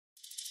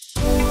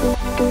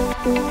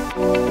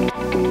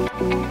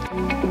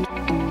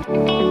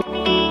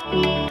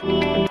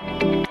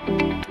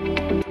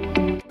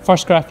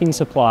First graphene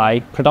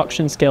supply,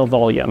 production scale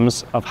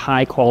volumes of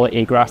high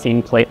quality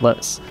graphene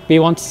platelets. We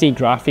want to see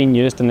graphene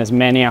used in as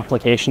many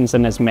applications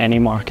in as many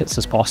markets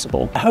as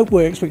possible.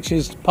 Hopeworks, which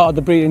is part of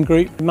the Breedon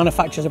Group,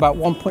 manufactures about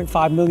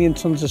 1.5 million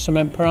tonnes of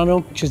cement per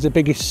annum, which is the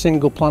biggest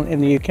single plant in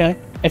the UK.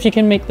 If you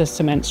can make the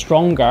cement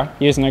stronger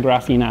using a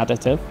graphene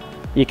additive,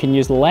 you can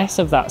use less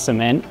of that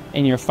cement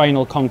in your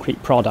final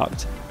concrete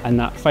product, and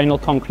that final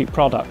concrete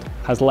product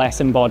has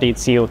less embodied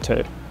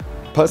CO2.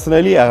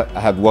 Personally, I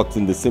had worked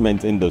in the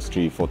cement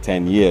industry for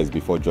 10 years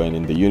before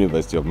joining the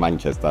University of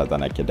Manchester as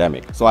an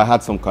academic. So I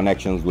had some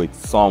connections with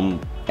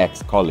some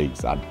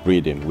ex-colleagues at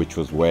Breedon, which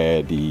was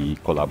where the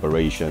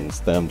collaboration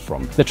stemmed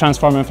from. The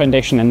Transforming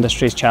Foundation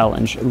Industries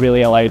Challenge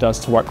really allowed us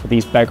to work with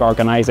these big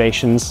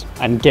organisations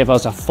and give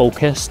us a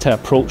focus to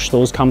approach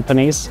those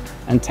companies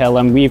and tell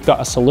them, we've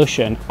got a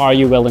solution, are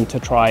you willing to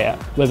try it?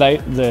 Without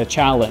the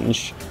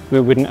challenge, we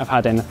wouldn't have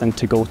had anything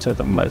to go to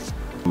them with.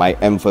 My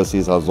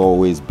emphasis has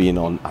always been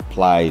on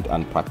applied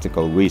and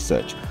practical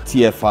research.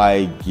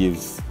 TFI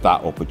gives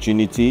that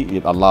opportunity.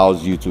 It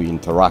allows you to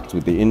interact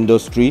with the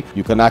industry.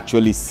 You can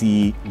actually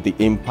see the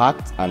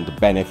impact and the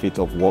benefit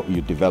of what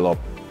you develop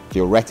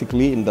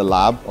theoretically in the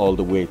lab all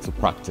the way to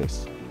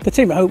practice. The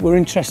team at Hope were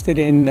interested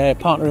in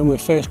partnering with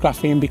First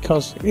Graphene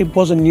because it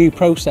was a new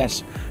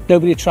process.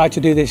 Nobody had tried to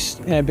do this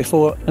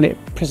before, and it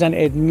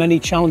presented many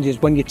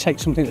challenges when you take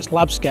something that's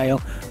lab scale,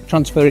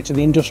 transfer it to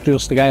the industrial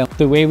scale.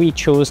 The way we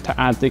chose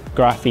to add the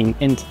graphene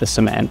into the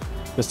cement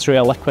was through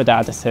a liquid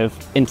additive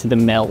into the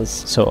mills.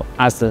 So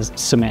as the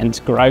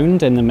cement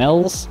ground in the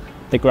mills,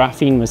 the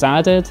graphene was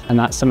added and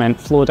that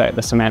cement flowed out of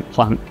the cement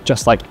plant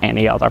just like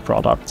any other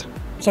product.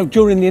 So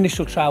during the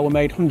initial trial, we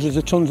made hundreds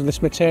of tonnes of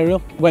this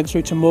material. Went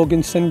through to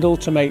Morgan Sindall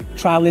to make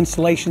trial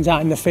installations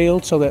out in the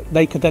field so that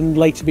they could then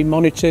later be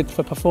monitored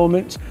for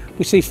performance.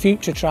 We see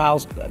future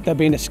trials, there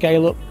being a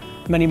scale up,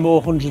 many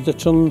more hundreds of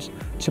tonnes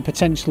to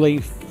potentially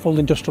full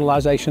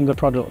industrialisation of the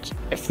product.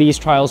 If these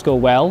trials go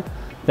well,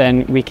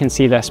 then we can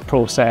see this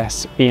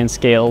process being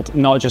scaled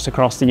not just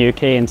across the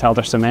UK into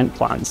other cement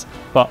plants,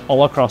 but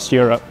all across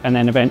Europe and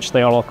then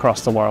eventually all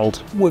across the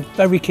world. We're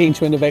very keen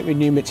to innovate with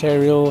new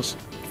materials.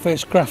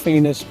 First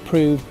Graphene has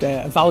proved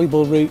a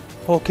valuable route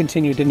for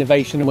continued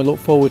innovation, and we look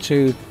forward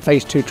to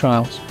phase 2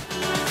 trials.